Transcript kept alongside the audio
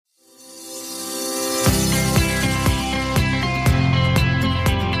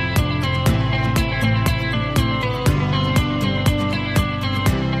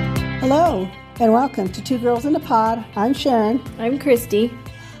and welcome to Two Girls in a Pod. I'm Sharon. I'm Christy.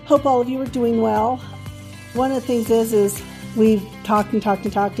 Hope all of you are doing well. One of the things is we've talked,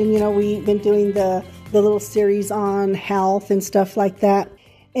 and we've been doing the little series on health and stuff like that.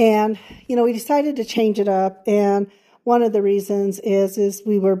 And, we decided to change it up. And one of the reasons is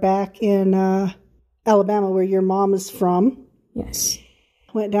we were back in Alabama, where your mom is from. Yes.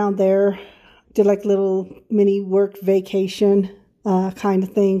 Went down there, did like a little mini work vacation kind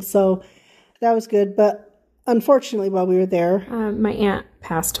of thing. So that was good. But unfortunately, while we were there, my aunt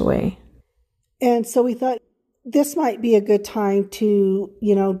passed away. And so we thought this might be a good time to,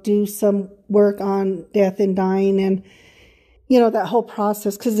 do some work on death and dying and, that whole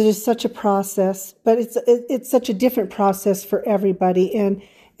process, because it is such a process, but it's such a different process for everybody. And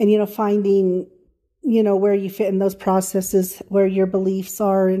finding, where you fit in those processes, where your beliefs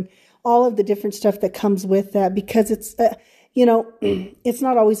are and all of the different stuff that comes with that, because it's, it's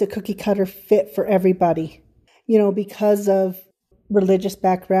not always a cookie cutter fit for everybody, because of religious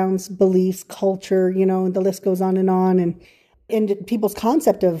backgrounds, beliefs, culture, and the list goes on and people's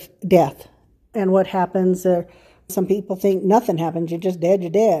concept of death and what happens. Some people think nothing happens. You're just dead.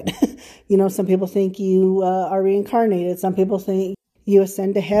 You're dead. Some people think you are reincarnated. Some people think you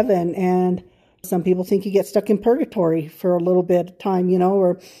ascend to heaven, and some people think you get stuck in purgatory for a little bit of time,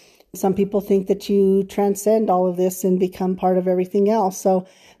 or some people think that you transcend all of this and become part of everything else. So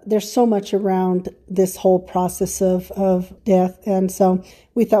there's so much around this whole process of death. And so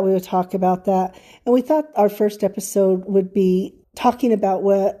we thought we would talk about that. And we thought our first episode would be talking about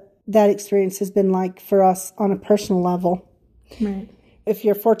what that experience has been like for us on a personal level. Right. If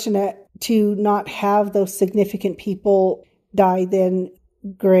you're fortunate to not have those significant people die, then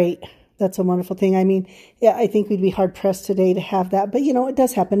great. That's a wonderful thing. I mean, yeah, I think we'd be hard pressed today to have that, but it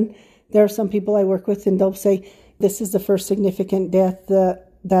does happen. There are some people I work with and they'll say, this is the first significant death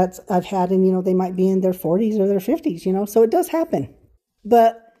that I've had. And, they might be in their 40s or their 50s, so it does happen.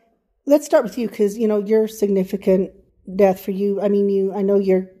 But let's start with you because, your significant death for you. I mean, I know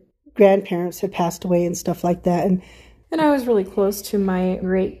your grandparents had passed away and stuff like that. And I was really close to my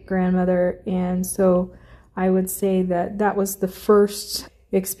great grandmother. And so I would say that was the first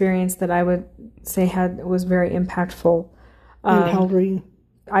experience that I would say was very impactful. And how old were you?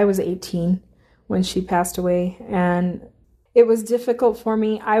 I was 18 when she passed away, and it was difficult for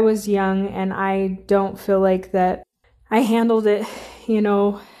me. I was young, and I don't feel like that I handled it,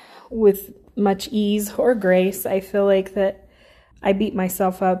 with much ease or grace. I feel like that I beat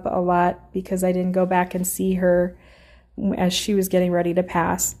myself up a lot because I didn't go back and see her as she was getting ready to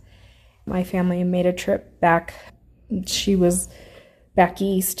pass. My family made a trip back. She was back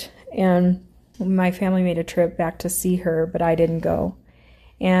east, and my family made a trip back to see her, but I didn't go.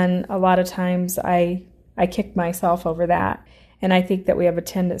 And a lot of times I kicked myself over that, and I think that we have a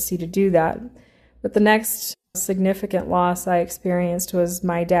tendency to do that. But the next significant loss I experienced was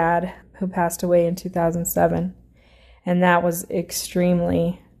my dad, who passed away in 2007, and that was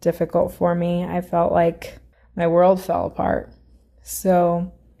extremely difficult for me. I felt like my world fell apart.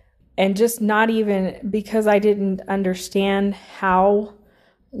 So, and just not even because I didn't understand how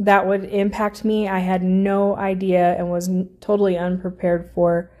that would impact me. I had no idea and was totally unprepared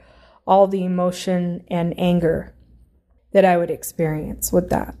for all the emotion and anger that I would experience with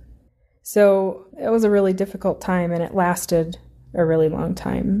that. So it was a really difficult time, and it lasted a really long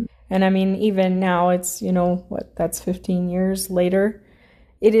time. And I mean, even now it's, that's 15 years later.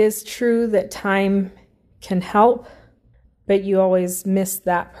 It is true that time can help, but you always miss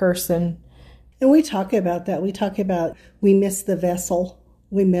that person. And we talk about that. We miss the vessel.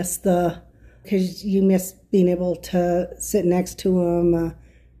 We miss because you miss being able to sit next to them,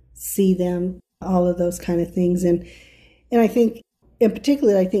 see them, all of those kind of things. And I think, in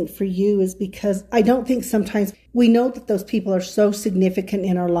particular, I think for you is because I don't think sometimes we know that those people are so significant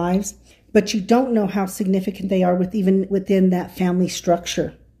in our lives, but you don't know how significant they are even within that family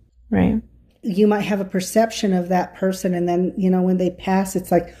structure. Right. You might have a perception of that person, and then, when they pass, it's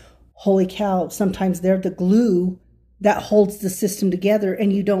like, holy cow, sometimes they're the glue that holds the system together,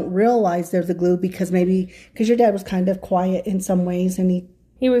 and you don't realize they're the glue because your dad was kind of quiet in some ways, and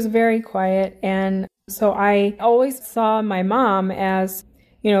he was very quiet. And so I always saw my mom as,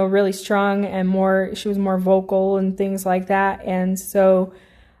 really strong and she was more vocal and things like that. And so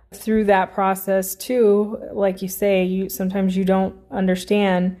through that process too, like you say, sometimes you don't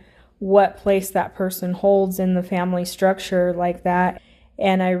understand what place that person holds in the family structure like that.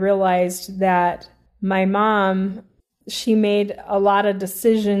 And I realized that my mom, she made a lot of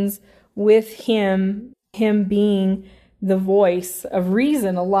decisions with him being the voice of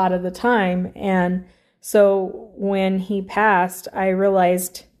reason a lot of the time. And so when he passed, I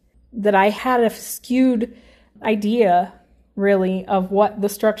realized that I had a skewed idea really of what the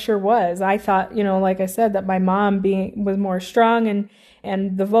structure was. I thought, like I said, that my mom was more strong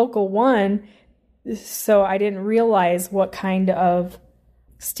and the vocal one. So I didn't realize what kind of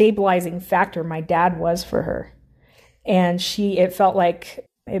stabilizing factor my dad was for her. And it felt like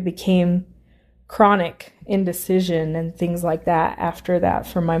it became chronic indecision and things like that after that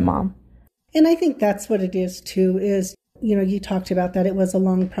for my mom. And I think that's what it is too, is, you talked about that. It was a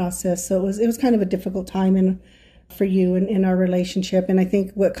long process. So it was kind of a difficult time for you and in our relationship. And I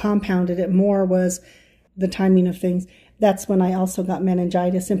think what compounded it more was the timing of things. That's when I also got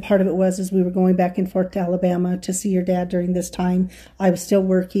meningitis. And part of it was as we were going back and forth to Alabama to see your dad during this time. I was still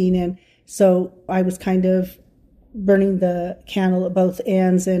working. And so I was kind of burning the candle at both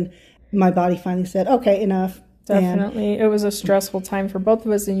ends. And my body finally said, okay, enough. Definitely. It was a stressful time for both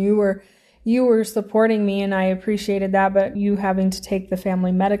of us. And you were supporting me, and I appreciated that, but you having to take the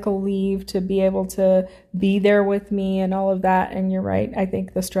family medical leave to be able to be there with me and all of that. And you're right. I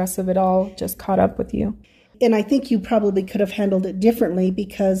think the stress of it all just caught up with you. And I think you probably could have handled it differently,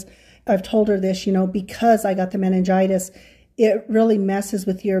 because I've told her this, because I got the meningitis, it really messes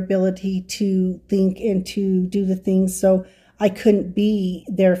with your ability to think and to do the things. So I couldn't be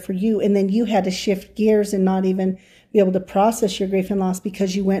there for you. And then you had to shift gears and not even be able to process your grief and loss,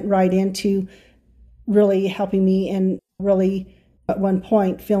 because you went right into really helping me and really at one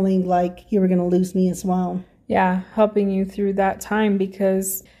point feeling like you were going to lose me as well. Yeah, helping you through that time,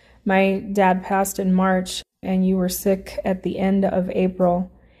 because my dad passed in March and you were sick at the end of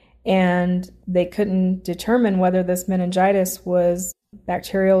April, and they couldn't determine whether this meningitis was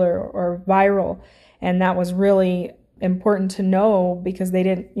bacterial or viral. And that was really important to know, because they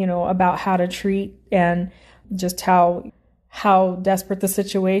didn't, about how to treat and just how desperate the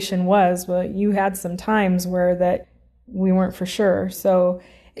situation was. But you had some times where that we weren't for sure. So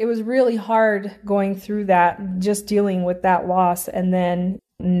it was really hard going through that, just dealing with that loss and then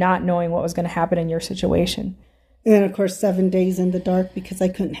not knowing what was going to happen in your situation. And then, of course, 7 days in the dark because I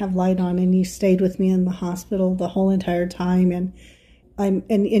couldn't have light on, and you stayed with me in the hospital the whole entire time. And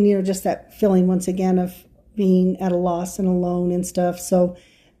just that feeling once again of being at a loss and alone and stuff. So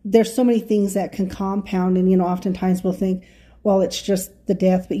there's so many things that can compound. And, oftentimes we'll think, well, it's just the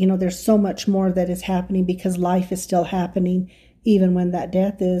death. But, there's so much more that is happening, because life is still happening even when that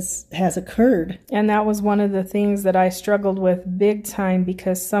death has occurred. And that was one of the things that I struggled with big time,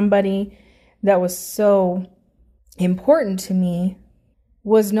 because somebody that was so important to me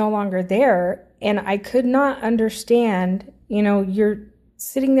was no longer there. And I could not understand, you're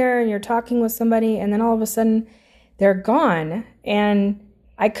sitting there and you're talking with somebody, and then all of a sudden they're gone. And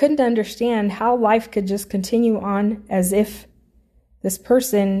I couldn't understand how life could just continue on as if this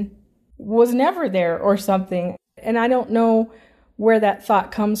person was never there or something. And I don't know where that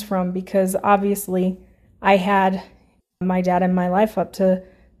thought comes from, because obviously I had my dad in my life up to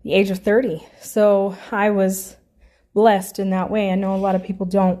the age of 30. So I was blessed in that way. I know a lot of people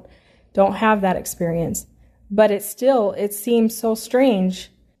don't have that experience, but it seems so strange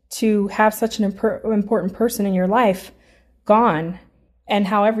to have such an important person in your life gone, and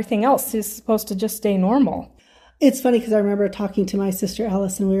how everything else is supposed to just stay normal. It's funny, because I remember talking to my sister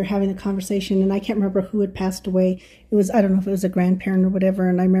Alice, and we were having a conversation, and I can't remember who had passed away. I don't know if it was a grandparent or whatever.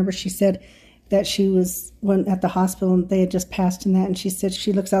 And I remember she said that she was at the hospital and they had just passed in that. And she said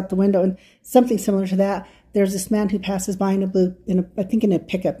she looks out the window, and something similar to that. There's this man who passes by in a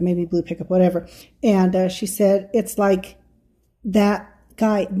pickup, maybe blue pickup, whatever. And she said, it's like that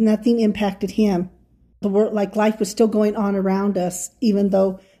guy, nothing impacted him. The world, like life was still going on around us, even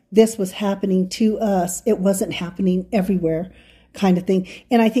though this was happening to us. It wasn't happening everywhere, kind of thing.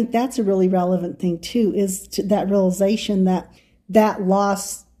 And I think that's a really relevant thing too, is that realization that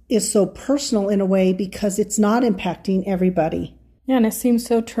loss is so personal in a way, because it's not impacting everybody. Yeah, and it seems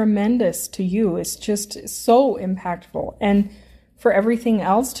so tremendous to you. It's just so impactful. And for everything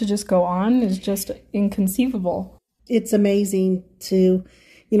else to just go on is just inconceivable. It's amazing to,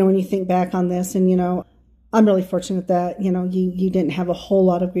 when you think back on this, and, I'm really fortunate that, you didn't have a whole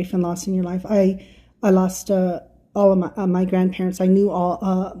lot of grief and loss in your life. I lost all of my grandparents. I knew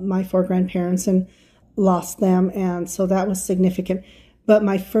all my 4 grandparents and lost them. And so that was significant. But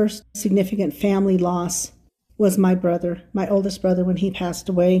my first significant family loss was my brother, my oldest brother. When he passed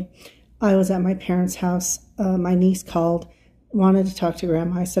away, I was at my parents' house. My niece called, wanted to talk to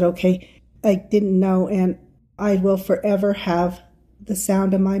Grandma. I said, okay. I didn't know. And I will forever have the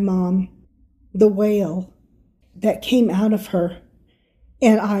sound of my mom, the wail that came out of her.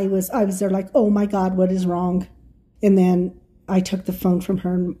 And I was there like, oh my God, what is wrong? And then I took the phone from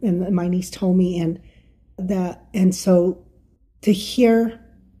her, and my niece told me, and so to hear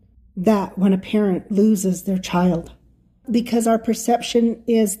that when a parent loses their child, because our perception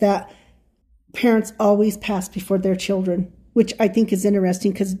is that parents always pass before their children, which I think is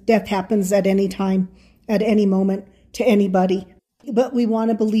interesting because death happens at any time, at any moment, to anybody. But we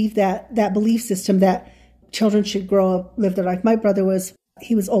want to believe that belief system that children should grow up, live their life. My brother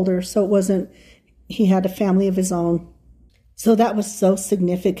he was older, so he had a family of his own. So that was so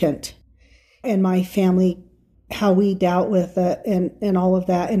significant. And my family, how we dealt with it and all of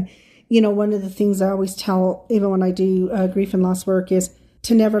that. And, one of the things I always tell, even when I do grief and loss work, is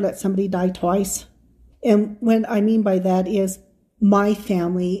to never let somebody die twice. And what I mean by that is my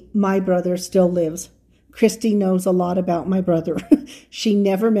family, my brother still lives. Christy knows a lot about my brother. She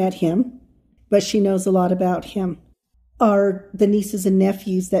never met him, but she knows a lot about him. The nieces and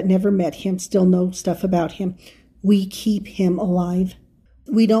nephews that never met him still know stuff about him. We keep him alive.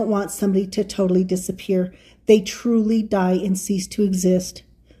 We don't want somebody to totally disappear. They truly die and cease to exist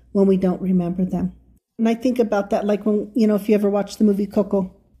when we don't remember them. And I think about that like when, if you ever watch the movie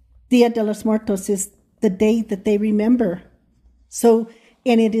Coco, Dia de los Muertos is the day that they remember. So,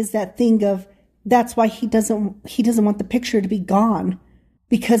 and it is that thing of, that's why he doesn't want the picture to be gone.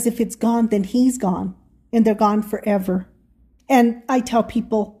 Because if it's gone, then he's gone. And they're gone forever. And I tell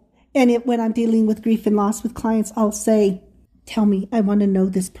people, when I'm dealing with grief and loss with clients, I'll say, tell me, I want to know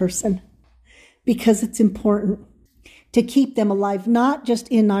this person. Because it's important to keep them alive, not just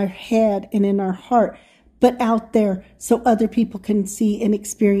in our head and in our heart, but out there so other people can see and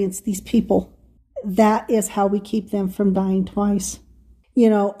experience these people. That is how we keep them from dying twice.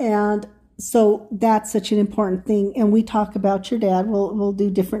 And so that's such an important thing. And we talk about your dad. We'll do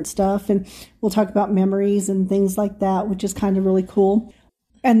different stuff, and we'll talk about memories and things like that, which is kind of really cool.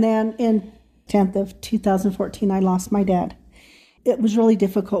 And then in 10th of 2014, I lost my dad. It was really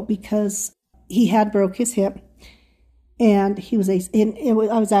difficult because he had broke his hip, and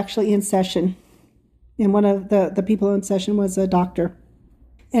I was actually in session. And one of the people in session was a doctor.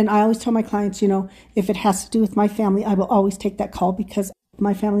 And I always tell my clients, if it has to do with my family, I will always take that call because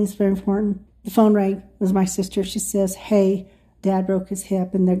my family is very important. The phone rang. It was my sister. She says, hey, Dad broke his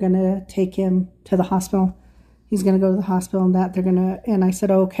hip and they're going to take him to the hospital. He's going to go to the hospital and I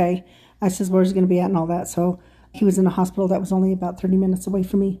said, oh, okay. I says, where's he going to be at and all that. So he was in a hospital that was only about 30 minutes away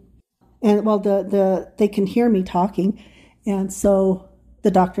from me. And they can hear me talking. And so the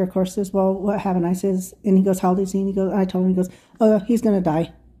doctor, of course, says, well, what happened? I says, and he goes, how old is he? And I told him, he goes, oh, he's going to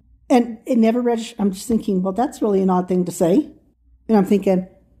die. And it never registered. I'm just thinking, well, that's really an odd thing to say. And I'm thinking,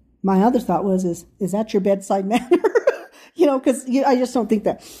 my other thought is that your bedside manner? Because I just don't think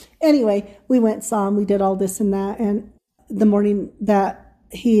that. Anyway, we went and saw him. We did all this and that. And the morning that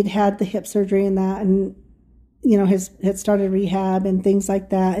he had the hip surgery and that, and, had started rehab and things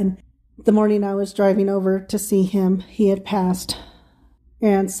like that. And the morning I was driving over to see him, he had passed.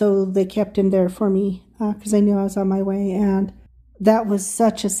 And so they kept him there for me because I knew I was on my way. And that was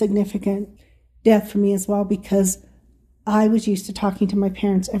such a significant death for me as well, because I was used to talking to my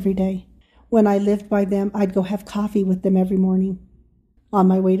parents every day. When I lived by them, I'd go have coffee with them every morning on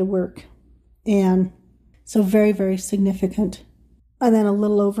my way to work. And so very, very significant. And then a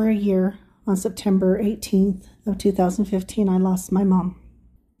little over a year, on September 18th of 2015, I lost my mom.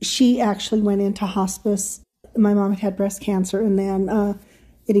 She actually went into hospice. My mom had breast cancer, and then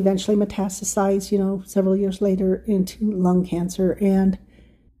it eventually metastasized, several years later into lung cancer. And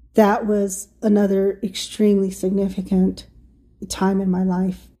that was another extremely significant time in my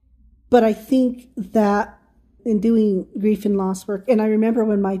life. But I think that in doing grief and loss work, and I remember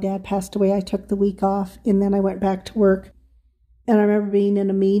when my dad passed away, I took the week off, and then I went back to work. And I remember being in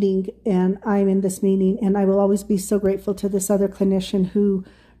a meeting, and I'm in this meeting, and I will always be so grateful to this other clinician who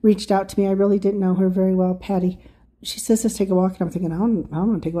reached out to me. I really didn't know her very well, Patty. She says, let's take a walk. And I'm thinking, I don't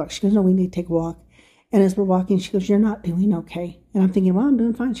want to take a walk. She goes, no, we need to take a walk. And as we're walking, she goes, you're not doing okay. And I'm thinking, well, I'm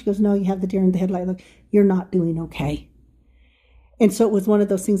doing fine. She goes, no, you have the deer in the headlight. Look, you're not doing okay. And so it was one of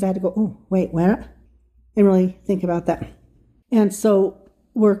those things I had to go, oh, wait, what? And really think about that. And so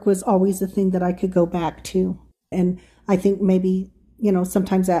work was always a thing that I could go back to. And I think maybe,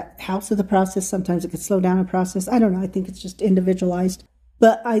 sometimes that helps with the process. Sometimes it could slow down a process. I don't know. I think it's just individualized.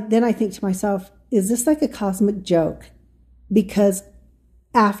 But then I think to myself, is this like a cosmic joke? Because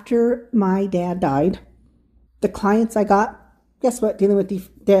after my dad died, the clients I got, guess what? Dealing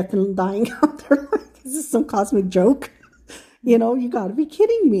with death and dying. They're like, is this some cosmic joke? You got to be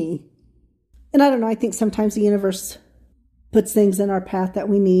kidding me. And I don't know. I think sometimes the universe puts things in our path that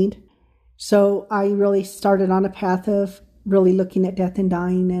we need. So I really started on a path of really looking at death and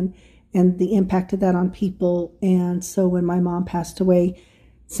dying and the impact of that on people. And so when my mom passed away,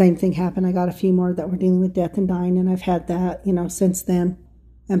 same thing happened. I got a few more that were dealing with death and dying, and I've had that, since then.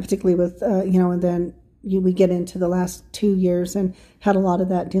 and particularly with, and then we get into the last 2 years and had a lot of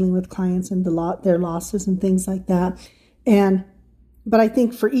that dealing with clients and their losses and things like that. But I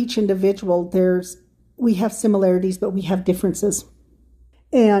think for each individual, we have similarities, but we have differences.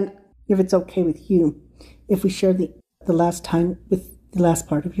 And if it's okay with you, if we share the last time with the last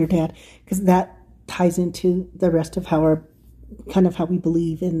part of your dad, because that ties into the rest of how we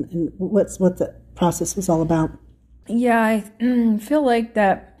believe and what the process was all about. Yeah, I feel like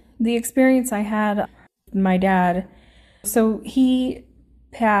that the experience I had with my dad, so he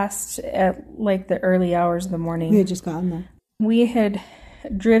passed at like the early hours of the morning. We had just gotten there. We had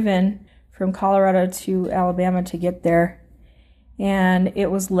driven from Colorado to Alabama to get there, and it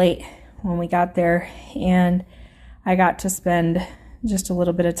was late when we got there, and I got to spend just a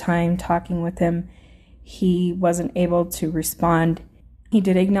little bit of time talking with him. He wasn't able to respond. He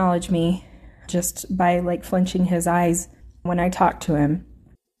did acknowledge me just by like flinching his eyes when I talked to him.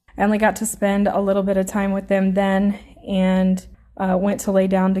 I only got to spend a little bit of time with him then, and went to lay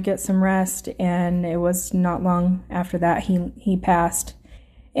down to get some rest, and it was not long after that he passed.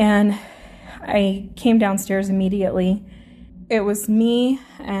 And I came downstairs immediately. It was me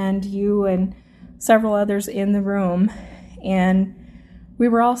and you and several others in the room, and we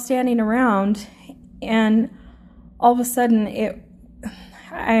were all standing around, and all of a sudden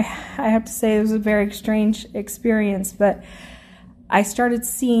I have to say it was a very strange experience, but I started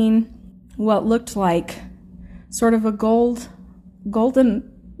seeing what looked like sort of a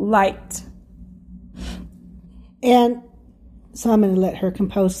golden light. And so I'm going to let her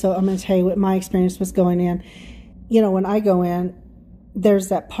compose. So I'm going to tell you what my experience was going in. When I go in, there's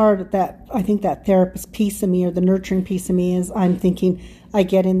that part that I think that therapist piece of me or the nurturing piece of me is I'm thinking, I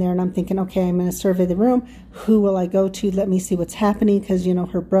get in there and I'm thinking, okay, I'm going to survey the room. Who will I go to? Let me see what's happening. Because,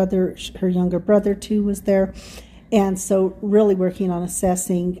 her younger brother too was there. And so really working on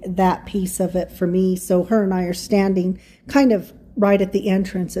assessing that piece of it for me. So her and I are standing kind of right at the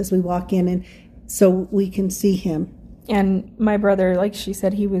entrance as we walk in, and so we can see him. And my brother, like she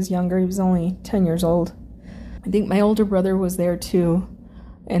said, he was younger. He was only 10 years old. I think my older brother was there too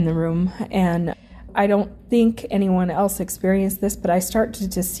in the room. And I don't think anyone else experienced this, but I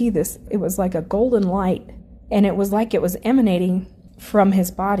started to see this. It was like a golden light, and it was like it was emanating from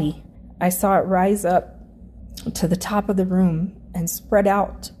his body. I saw it rise up to the top of the room and spread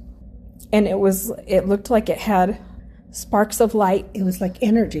out. And it looked like it had sparks of light. It was like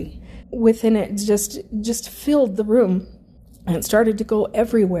energy within it, just filled the room, and it started to go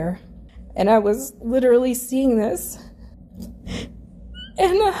everywhere. And I was literally seeing this,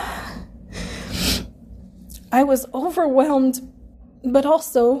 and I was overwhelmed, but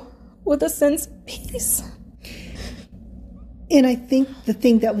also with a sense of peace. And I think the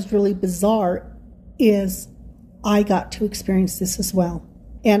thing that was really bizarre is I got to experience this as well.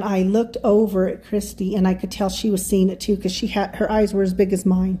 And I looked over at Christy, and I could tell she was seeing it too, because her eyes were as big as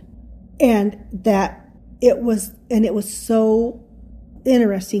mine. And that it was so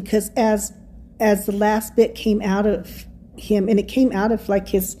interesting, because as the last bit came out of him, and it came out of like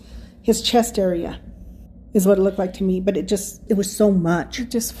his chest area, is what it looked like to me. But it was so much. It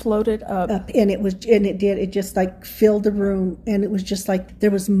just floated up. And it just like filled the room, and it was just like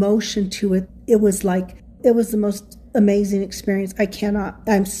there was motion to it. It was the most amazing experience.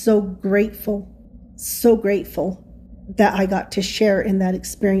 I'm so grateful that I got to share in that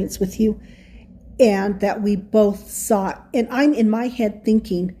experience with you, and that we both saw it. And I'm in my head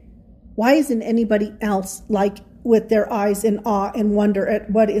thinking, why isn't anybody else like with their eyes in awe and wonder at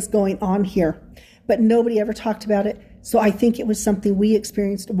what is going on here? But nobody ever talked about it. So I think it was something we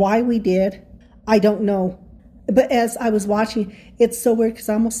experienced. Why we did, I don't know. But as I was watching, it's so weird, because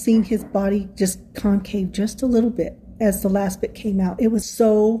I almost seen his body just concave just a little bit as the last bit came out. It was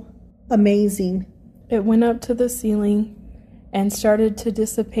so amazing. It went up to the ceiling and started to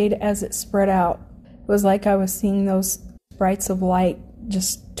dissipate as it spread out. It was like I was seeing those sprites of light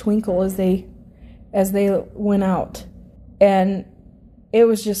just twinkle as they went out. And it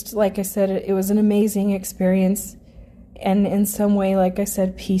was just, like I said, it was an amazing experience, and in some way, like I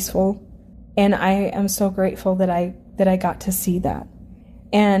said, peaceful. And I am so grateful that I got to see that.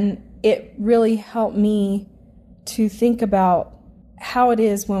 And it really helped me to think about how it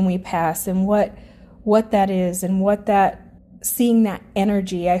is when we pass, and what that is, and seeing that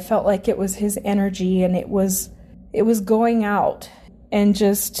energy. I felt like it was his energy, and it was going out and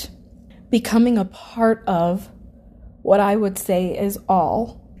just becoming a part of what I would say is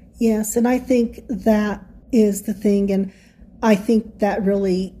all. Yes, and I think that is the thing, and I think that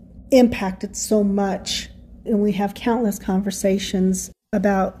really impacted so much. And we have countless conversations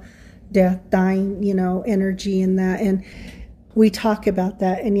about death, dying, energy and that. And we talk about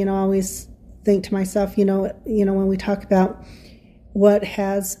that, and, I always think to myself, when we talk about what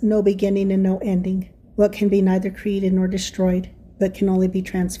has no beginning and no ending, what can be neither created nor destroyed, but can only be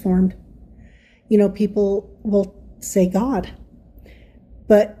transformed. People will say God,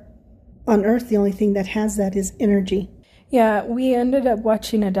 but on earth, the only thing that has that is energy. Yeah, we ended up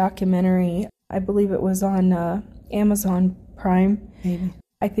watching a documentary. I believe it was on Amazon Prime. Maybe.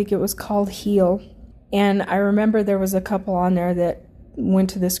 I think it was called Heal. And I remember there was a couple on there that went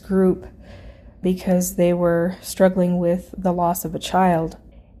to this group because they were struggling with the loss of a child.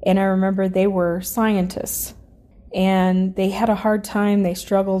 And I remember they were scientists. And they had a hard time. They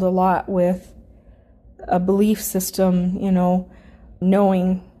struggled a lot with a belief system,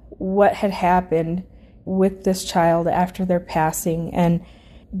 knowing what had happened with this child after their passing. And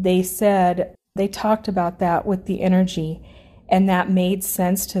they talked about that with the energy, and that made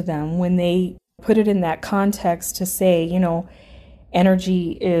sense to them when they put it in that context to say,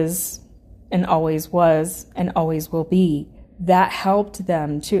 energy is and always was and always will be. That helped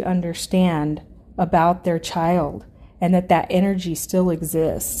them to understand about their child and that energy still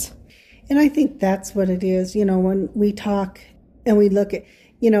exists. And I think that's what it is. When we talk and we look at,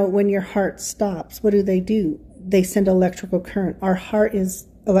 when your heart stops, what do? They send electrical current. Our heart is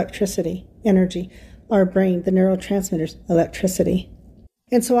electricity, energy. Our brain, the neurotransmitters, electricity.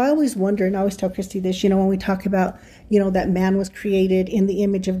 And so I always wonder, and I always tell Christy this, when we talk about, that man was created in the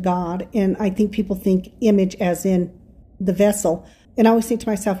image of God, and I think people think image as in the vessel. And I always think to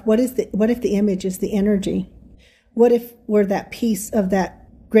myself, what if the image is the energy? What if we're that piece of that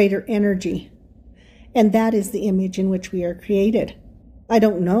greater energy? And that is the image in which we are created. I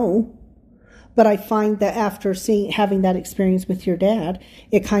don't know. But I find that after having that experience with your dad,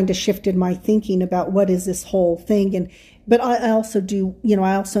 it kind of shifted my thinking about what is this whole thing. But I also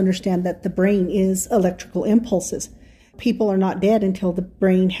I also understand that the brain is electrical impulses. People are not dead until the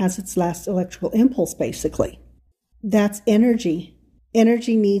brain has its last electrical impulse, basically. That's energy.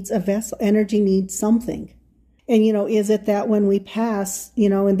 Energy needs a vessel. Energy needs something. And, is it that when we pass,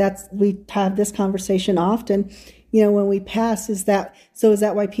 and we have this conversation often, when we pass, is that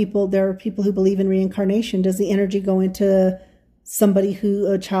why there are people who believe in reincarnation? Does the energy go into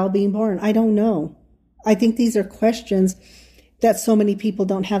a child being born? I don't know. I think these are questions that so many people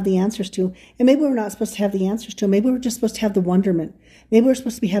don't have the answers to. And maybe we're not supposed to have the answers to. Maybe we're just supposed to have the wonderment. Maybe we're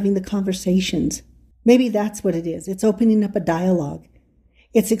supposed to be having the conversations. Maybe that's what it is. It's opening up a dialogue.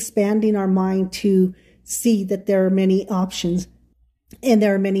 It's expanding our mind to see that there are many options and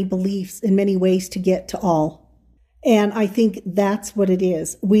there are many beliefs and many ways to get to all. And I think that's what it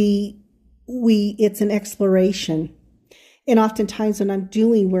is. It's an exploration. And oftentimes when I'm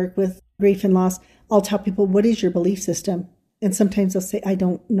doing work with grief and loss, I'll tell people, what is your belief system? And sometimes they'll say, I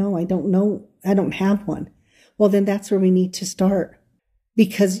don't know. I don't have one. Well, then that's where we need to start,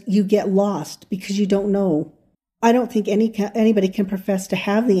 because you get lost because you don't know. I don't think anybody can profess to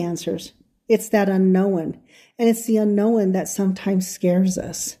have the answers. It's that unknown. And it's the unknown that sometimes scares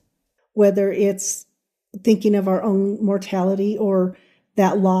us, whether it's thinking of our own mortality or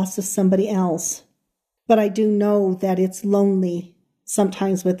that loss of somebody else. But I do know that it's lonely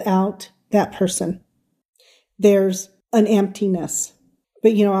sometimes without that person. There's an emptiness.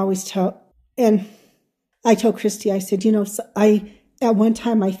 But, I always I told Christy, I said, at one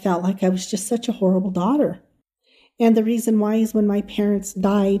time I felt like I was just such a horrible daughter. And the reason why is when my parents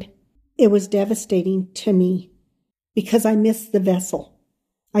died, it was devastating to me because I missed the vessel.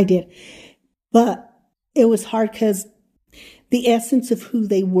 I did. But it was hard because the essence of who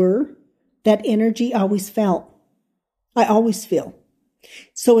they were, that energy I always felt. I always feel.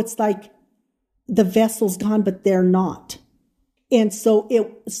 So it's like the vessel's gone, but they're not. And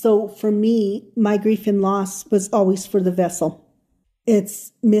so for me, my grief and loss was always for the vessel.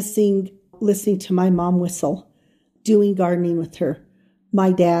 It's missing listening to my mom whistle, doing gardening with her,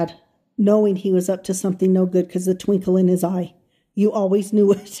 my dad, knowing he was up to something no good because the twinkle in his eye. You always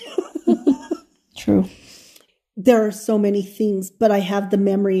knew it. True. There are so many things, but I have the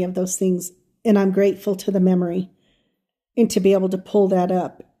memory of those things, and I'm grateful to the memory and to be able to pull that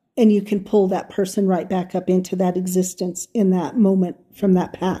up. And you can pull that person right back up into that existence in that moment from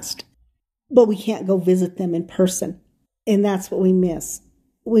that past. But we can't go visit them in person. And that's what we miss.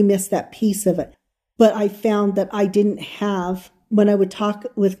 We miss that piece of it. But I found that I didn't have, when I would talk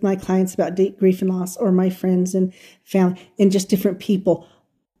with my clients about grief and loss, or my friends and family and just different people,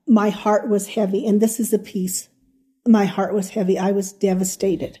 my heart was heavy. And this is the piece. My heart was heavy. I was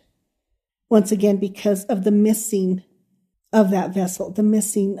devastated. Once again, because of the missing of that vessel, the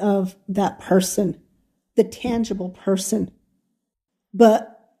missing of that person, the tangible person.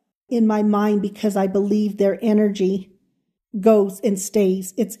 But in my mind, because I believe their energy goes and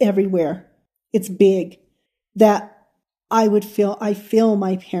stays. It's everywhere. It's big. That I feel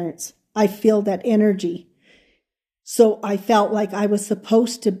my parents. I feel that energy. So I felt like I was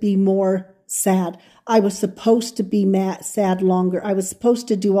supposed to be more sad. I was supposed to be sad longer. I was supposed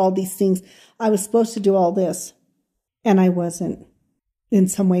to do all these things. I was supposed to do all this. And I wasn't. In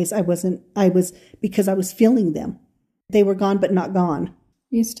some ways, I wasn't. I was, because I was feeling them. They were gone, but not gone.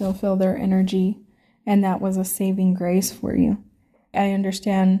 You still feel their energy, and that was a saving grace for you. I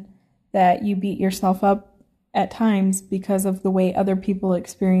understand that you beat yourself up at times because of the way other people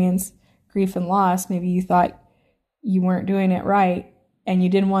experience grief and loss. Maybe you thought you weren't doing it right, and you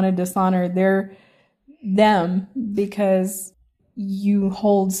didn't want to dishonor them because you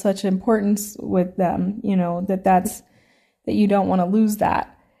hold such importance with them, that you don't want to lose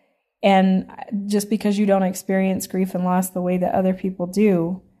that. And just because you don't experience grief and loss the way that other people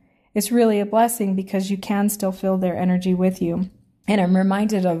do, it's really a blessing because you can still feel their energy with you. And I'm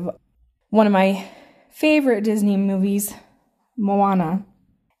reminded of one of my favorite Disney movies, Moana,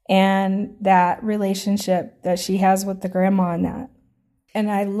 and that relationship that she has with the grandma in that. And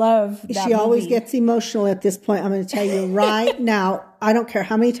I love that She always movie. gets emotional at this point. I'm going to tell you right now, I don't care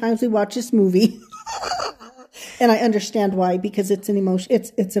how many times we watch this movie. And I understand why, because it's an emotion.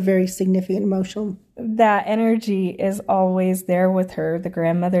 It's a very significant emotion. That energy is always there with her. The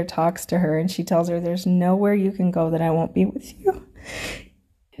grandmother talks to her and she tells her, there's nowhere you can go that I won't be with you.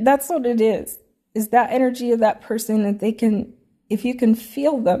 That's what it is that energy of that person that if you can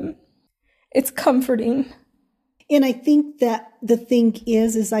feel them, it's comforting. And I think that the thing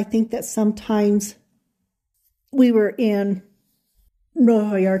is I think that sometimes we were in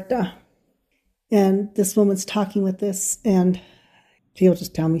Nueva Vallarta, and this woman's talking with this, and she'll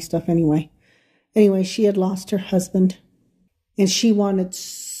just tell me stuff anyway. Anyway, she had lost her husband, and she wanted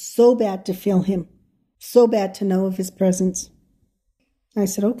so bad to feel him, so bad to know of his presence. I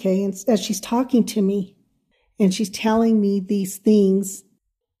said, okay. And as she's talking to me, and she's telling me these things,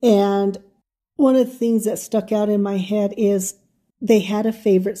 and one of the things that stuck out in my head is they had a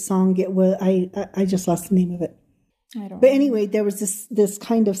favorite song. It was I just lost the name of it. But anyway, there was this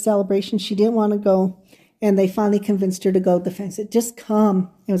kind of celebration. She didn't want to go, and they finally convinced her to go. The fans said, just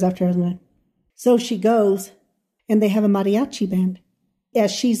come. It was after her husband. So she goes, and they have a mariachi band.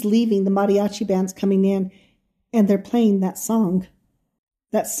 As she's leaving, the mariachi band's coming in, and they're playing that song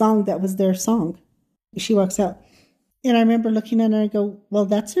that was their song. She walks out. And I remember looking at her and I go, well,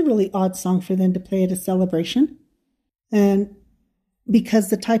 that's a really odd song for them to play at a celebration. And because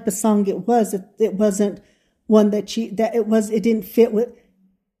the type of song it wasn't one it didn't fit with.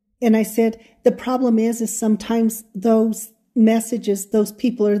 And I said, the problem is sometimes those messages, those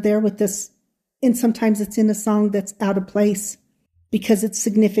people are there with this, and sometimes it's in a song that's out of place because it's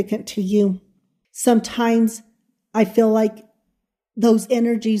significant to you. Sometimes I feel like those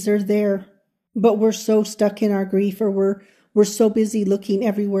energies are there, but we're so stuck in our grief, or we're so busy looking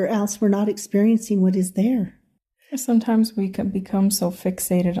everywhere else, we're not experiencing what is there. Sometimes we can become so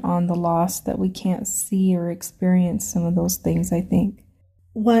fixated on the loss that we can't see or experience some of those things, I think.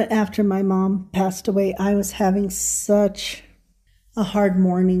 After my mom passed away, I was having such a hard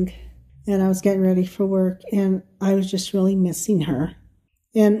morning, and I was getting ready for work, and I was just really missing her.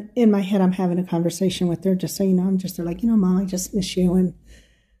 And in my head, I'm having a conversation with her, just so you know. I'm just like, Mom, I just miss you, and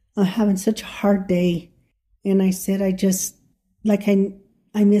I'm having such a hard day. And I said,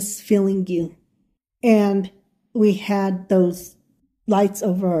 I miss feeling you. And we had those lights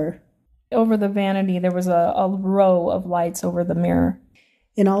over the vanity. There was a row of lights over the mirror.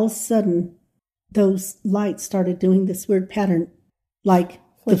 And all of a sudden, those lights started doing this weird pattern. Like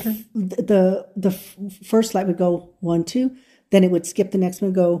the first light would go 1, 2. Then it would skip the next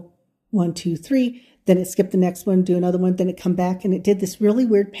one, go 1, 2, 3. Then it skipped the next one, do another one. Then it come back. And it did this really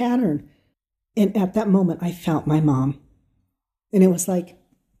weird pattern. And at that moment, I felt my mom. And it was like,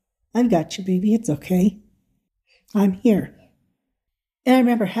 I've got you, baby. It's okay. I'm here. And I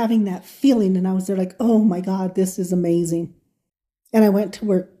remember having that feeling, and I was there like, oh my God, this is amazing. And I went to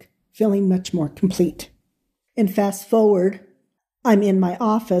work feeling much more complete. And fast forward, I'm in my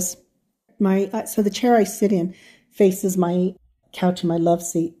office. So the chair I sit in faces my couch and my love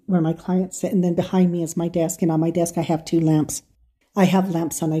seat where my clients sit. And then behind me is my desk. And on my desk, I have 2 lamps. I have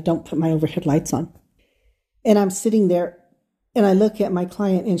lamps on. I don't put my overhead lights on. And I'm sitting there, and I look at my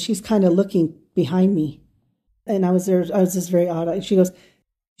client, and she's kind of looking behind me. And I was just very odd. She goes,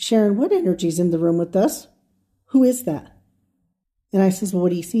 Sharon, what energy's in the room with us? Who is that? And I says, well,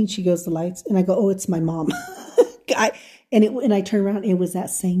 what are you seeing? She goes, the lights. And I go, oh, it's my mom. And I turn around, and it was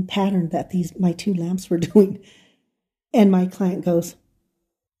that same pattern that my 2 lamps were doing. And my client goes,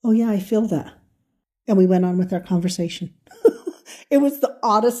 oh yeah, I feel that. And we went on with our conversation. It was the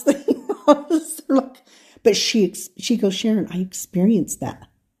oddest thing. But she goes, Sharon, I experienced that.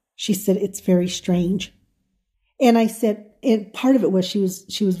 She said, it's very strange. And I said, and part of it was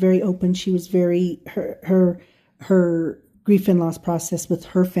she was very open. She was very, her grief and loss process with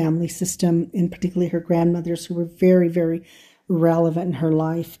her family system, and particularly her grandmothers, who were very, very relevant in her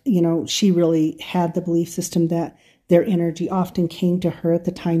life. You know, she really had the belief system that their energy often came to her at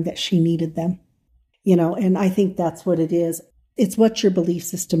the time that she needed them. You know, and I think that's what it is. It's what your belief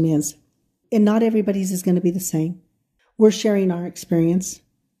system is. And not everybody's is going to be the same. We're sharing our experience.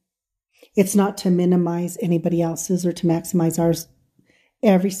 It's not to minimize anybody else's or to maximize ours.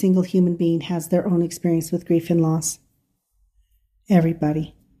 Every single human being has their own experience with grief and loss.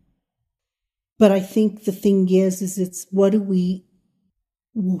 Everybody. But I think the thing is it's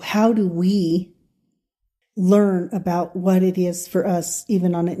how do we learn about what it is for us,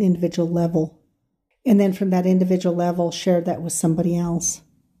 even on an individual level? And then from that individual level, share that with somebody else.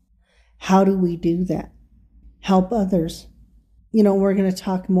 How do we do that? Help others. You know, we're going to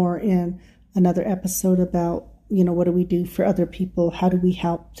talk more in another episode about, you know, what do we do for other people? How do we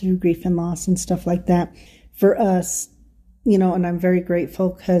help through grief and loss and stuff like that? For us, you know, and I'm very grateful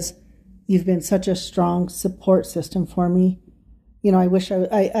because you've been such a strong support system for me. You know, I wish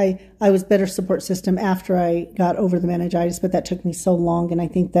I was better support system after I got over the meningitis, but that took me so long. And I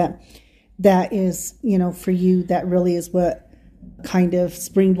think that is, you know, for you, that really is what kind of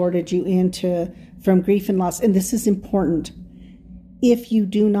springboarded you into from grief and loss. And this is important. If you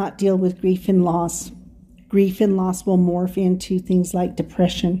do not deal with grief and loss will morph into things like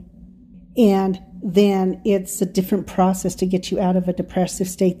depression. And then it's a different process to get you out of a depressive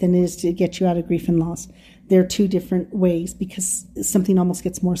state than it is to get you out of grief and loss. There are two different ways because something almost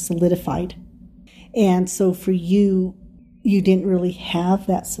gets more solidified. And so for you, you didn't really have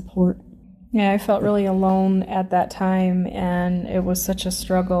that support. Yeah, I felt really alone at that time, and it was such a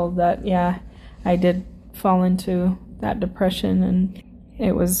struggle that, yeah, I did fall into that depression, and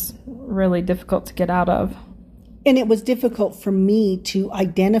it was really difficult to get out of. And it was difficult for me to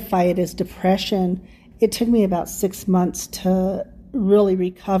identify it as depression. It took me about 6 months to really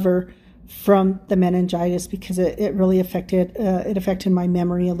recover from the meningitis because it really affected my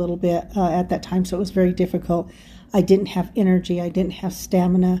memory a little bit at that time. So it was very difficult. I didn't have energy. I didn't have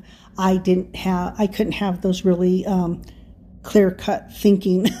stamina. I couldn't have those really clear-cut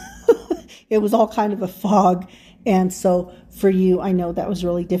thinking. It was all kind of a fog. And so for you, I know that was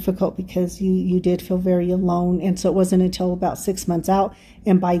really difficult because you did feel very alone. And so it wasn't until about 6 months out.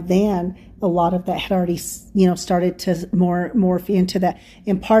 And by then, a lot of that had already, you know, started to morph into that.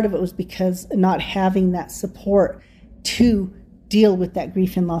 And part of it was because not having that support to deal with that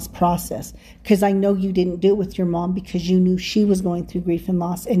grief and loss process. Because I know you didn't do it with your mom because you knew she was going through grief and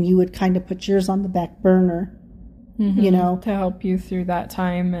loss, and you would kind of put yours on the back burner, you know, to help you through that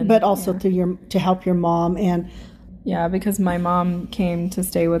time, and but also to help your mom. And yeah, because my mom came to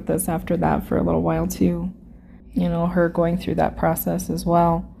stay with us after that for a little while too. You know, her going through that process as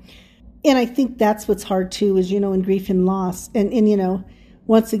well. And I think that's what's hard too, is, you know, in grief and loss, and you know,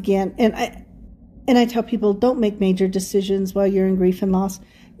 once again, and I tell people, don't make major decisions while you're in grief and loss.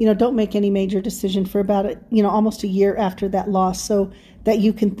 You know, don't make any major decision for about, almost a year after that loss, so that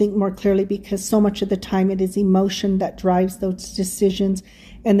you can think more clearly, because so much of the time it is emotion that drives those decisions.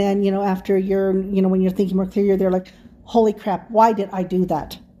 And then, you know, after a year, you know, when you're thinking more clearly, they're like, holy crap, why did I do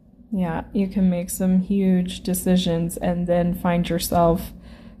that? Yeah, you can make some huge decisions and then find yourself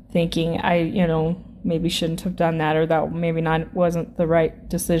thinking, maybe shouldn't have done that, or that maybe wasn't the right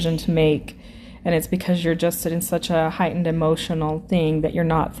decision to make. And it's because you're just in such a heightened emotional thing that you're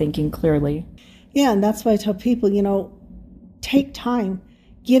not thinking clearly. Yeah, and that's why I tell people, you know, take time.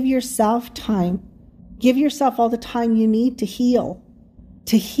 Give yourself time. Give yourself all the time you need to heal,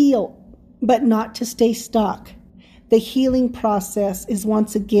 but not to stay stuck. The healing process is,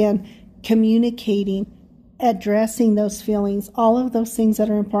 once again, communicating, addressing those feelings, all of those things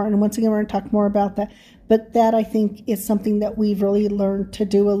that are important. And once again, we're going to talk more about that. But that, I think, is something that we've really learned to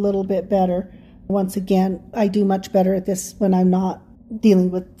do a little bit better. Once again, I do much better at this when I'm not dealing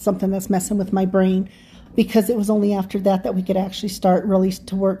with something that's messing with my brain, because it was only after that we could actually start really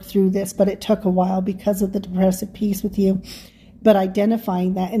to work through this. But it took a while because of the depressive piece with you. But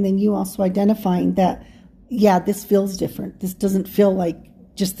identifying that, and then you also identifying that, yeah, this feels different. This doesn't feel like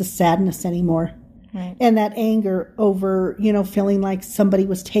just the sadness anymore. Right. And that anger over, you know, feeling like somebody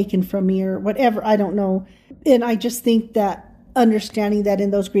was taken from me or whatever, I don't know. And I just think that understanding that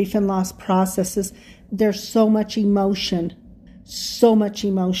in those grief and loss processes, there's so much emotion.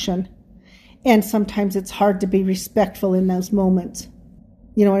 And sometimes it's hard to be respectful in those moments.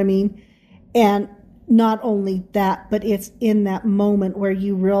 You know what I mean? And not only that, but it's in that moment where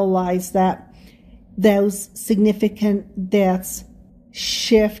you realize that those significant deaths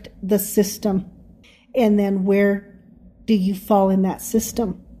shift the system. And then where do you fall in that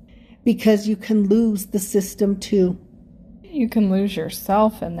system? Because you can lose the system too. You can lose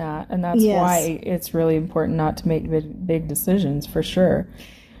yourself in that. And that's why it's really important not to make big decisions, for sure.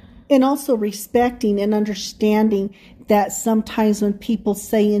 And also respecting and understanding that sometimes when people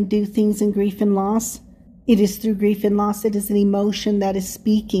say and do things in grief and loss, it is through grief and loss. It is an emotion that is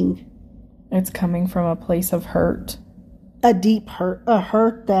speaking. It's coming from a place of hurt. A deep hurt, a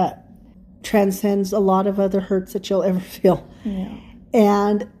hurt that transcends a lot of other hurts that you'll ever feel. Yeah.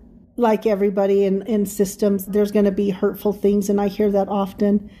 And like everybody in systems, there's going to be hurtful things. And I hear that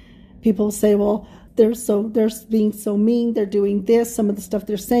often. People say, well, they're being so mean. They're doing this. Some of the stuff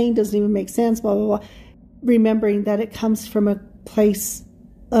they're saying doesn't even make sense, blah, blah, blah. Remembering that it comes from a place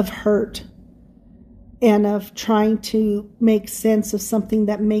of hurt and of trying to make sense of something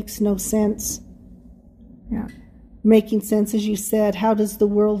that makes no sense. Yeah. Making sense, as you said, how does the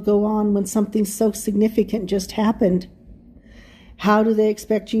world go on when something so significant just happened? How do they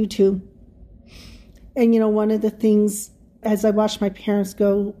expect you to? And, one of the things, as I watched my parents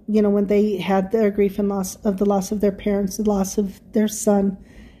go, when they had their grief and loss of the loss of their parents, the loss of their son,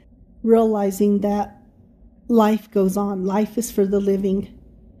 realizing that life goes on. Life is for the living.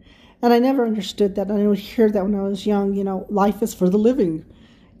 And I never understood that. I would hear that when I was young, life is for the living,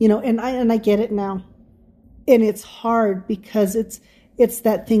 and I get it now. And it's hard because it's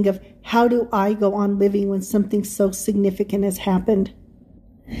that thing of how do I go on living when something so significant has happened?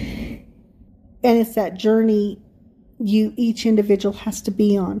 And it's that journey each individual has to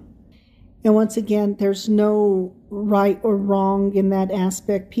be on. And once again, there's no right or wrong in that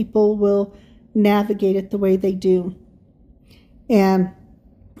aspect. People will navigate it the way they do. And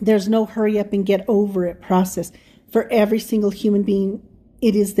there's no hurry up and get over it process. For every single human being,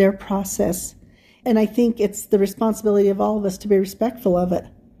 it is their process. And I think it's the responsibility of all of us to be respectful of it.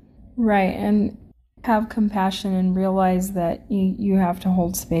 Right, and have compassion and realize that you have to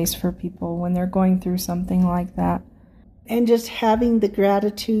hold space for people when they're going through something like that. And just having the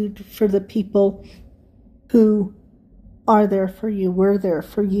gratitude for the people who are there for you, were there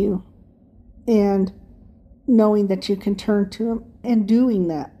for you, and knowing that you can turn to them and doing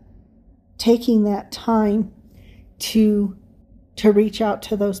that, taking that time to reach out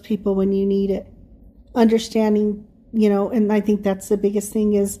to those people when you need it. Understanding, and I think that's the biggest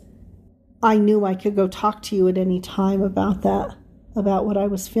thing is I knew I could go talk to you at any time about that, about what I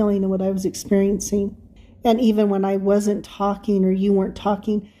was feeling and what I was experiencing. And even when I wasn't talking or you weren't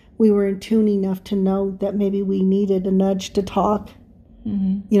talking, we were in tune enough to know that maybe we needed a nudge to talk.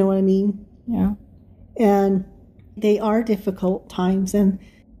 Mm-hmm. You know what I mean? Yeah. And they are difficult times, and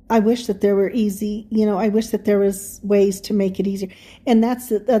I wish that there were easy, I wish that there was ways to make it easier. And that's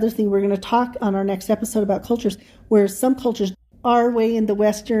the other thing we're going to talk on our next episode about cultures, where some cultures, our way in the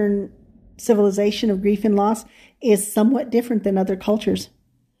Western civilization of grief and loss is somewhat different than other cultures.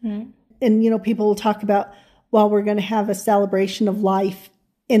 Mm-hmm. And, people will talk about, well, we're going to have a celebration of life,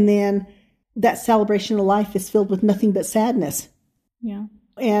 and then that celebration of life is filled with nothing but sadness. Yeah.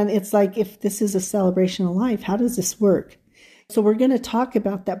 And it's like, if this is a celebration of life, how does this work? So we're going to talk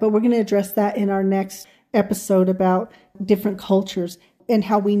about that, but we're going to address that in our next episode about different cultures and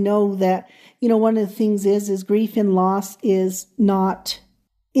how we know that, one of the things is grief and loss is not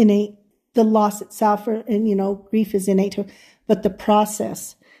innate. The loss itself, and, grief is innate, but the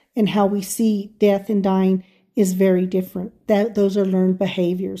process and how we see death and dying is very different. Those are learned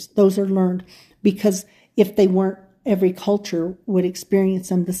behaviors. Those are learned because if they weren't, every culture would experience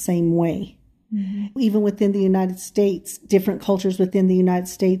them the same way. Mm-hmm. Even within the United States, different cultures within the United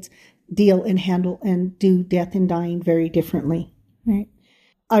States deal and handle and do death and dying very differently. Right.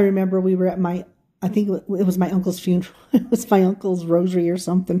 I remember we were at I think it was my uncle's funeral. It was my uncle's rosary or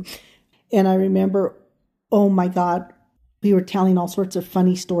something. And I remember, oh my God, we were telling all sorts of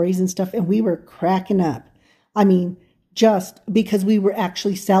funny stories and stuff, and we were cracking up. I mean, just because we were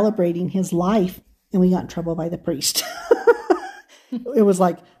actually celebrating his life, and we got in trouble by the priest. It was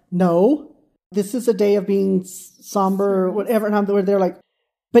like, no, this is a day of being somber or whatever. And they're like,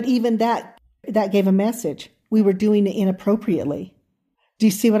 but even that gave a message. We were doing it inappropriately. Do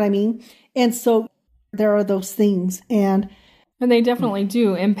you see what I mean? And so there are those things. And they definitely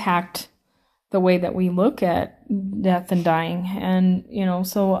do impact the way that we look at death and dying. And,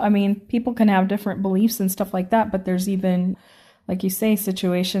 so, people can have different beliefs and stuff like that, but there's even, like you say,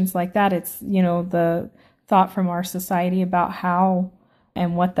 situations like that. It's, the thought from our society about how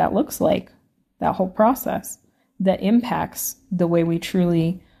and what that looks like, that whole process that impacts the way we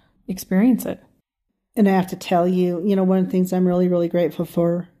truly experience it. And I have to tell you, one of the things I'm really, really grateful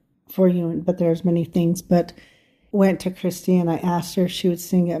for you, but there's many things, but went to Christy and I asked her if she would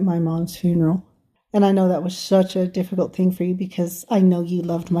sing at my mom's funeral. And I know that was such a difficult thing for you because I know you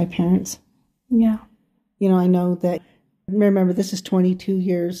loved my parents. Yeah. I know that, remember, this is 22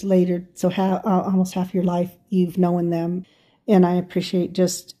 years later, so almost half your life you've known them. And I appreciate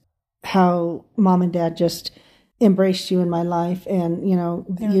just how Mom and Dad just embraced you in my life. And,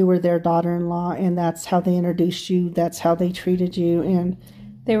 you were their daughter-in-law, and that's how they introduced you. That's how they treated you. And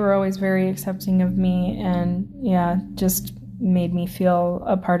they were always very accepting of me and, just made me feel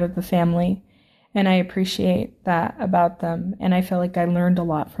a part of the family. And I appreciate that about them. And I feel like I learned a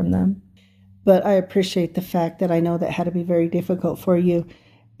lot from them. But I appreciate the fact that I know that had to be very difficult for you.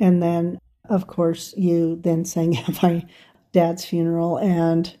 And then, of course, you then sang at my dad's funeral.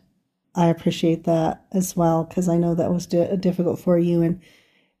 And I appreciate that as well, because I know that was difficult for you.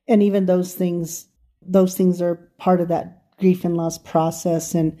 And even those things are part of that grief and loss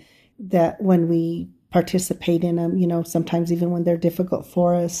process. And that when we participate in them, sometimes even when they're difficult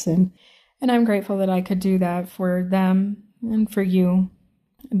for us. And I'm grateful that I could do that for them and for you.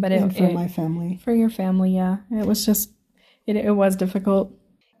 But for my family. For your family, yeah. It was just, it was difficult.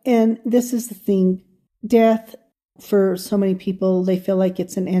 And this is the thing. Death, for so many people, they feel like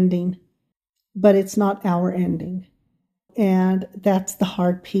it's an ending. But it's not our ending. And that's the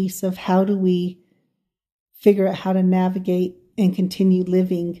hard piece of how do we figure out how to navigate and continue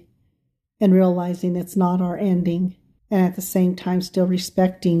living and realizing it's not our ending. And at the same time, still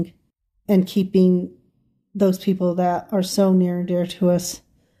respecting and keeping those people that are so near and dear to us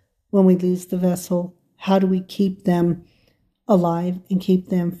when we lose the vessel. How do we keep them alive and keep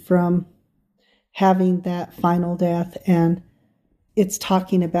them from having that final death? And it's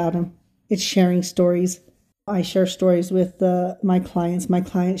talking about them. It's sharing stories. I share stories with my clients. My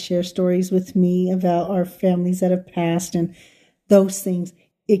clients share stories with me about our families that have passed, and those things,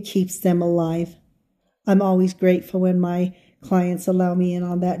 it keeps them alive. I'm always grateful when my clients allow me in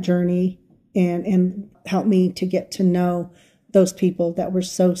on that journey and help me to get to know those people that were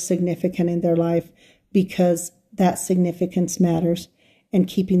so significant in their life, because that significance matters and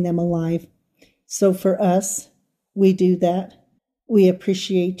keeping them alive. So for us, we do that. We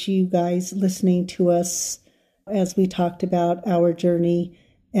appreciate you guys listening to us as we talked about our journey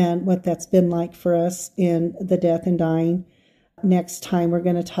and what that's been like for us in the death and dying. Next time, we're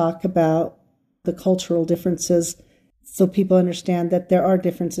going to talk about the cultural differences so people understand that there are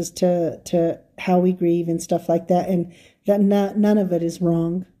differences to how we grieve and stuff like that, and that none of it is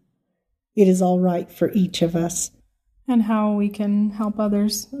wrong. It is all right for each of us. And how we can help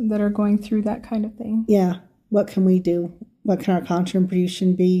others that are going through that kind of thing. Yeah. What can we do? What can our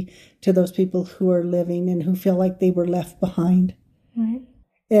contribution be to those people who are living and who feel like they were left behind? Right.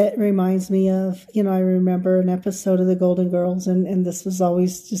 It reminds me of, I remember an episode of The Golden Girls, and this was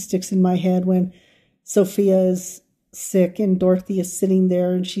always just sticks in my head when Sophia is sick and Dorothy is sitting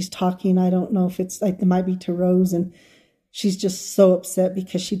there and she's talking. I don't know if it's like, it might be to Rose, and she's just so upset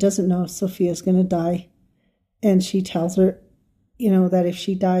because she doesn't know if Sophia's going to die. And she tells her, that if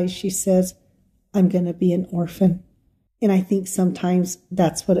she dies, she says, I'm going to be an orphan. And I think sometimes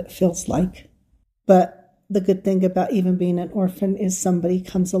that's what it feels like. But the good thing about even being an orphan is somebody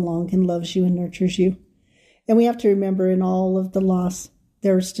comes along and loves you and nurtures you. And we have to remember, in all of the loss,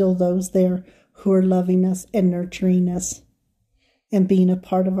 there are still those there who are loving us and nurturing us and being a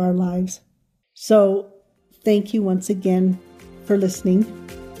part of our lives. So thank you once again for listening.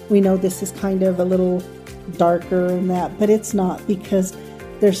 We know this is kind of a little darker and that, but it's not, because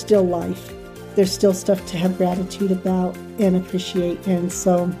there's still life. There's still stuff to have gratitude about and appreciate. And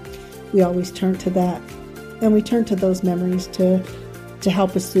so we always turn to that. And we turn to those memories to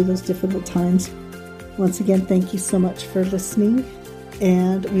help us through those difficult times. Once again, thank you so much for listening.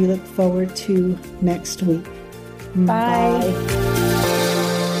 And we look forward to next week. Bye. Bye.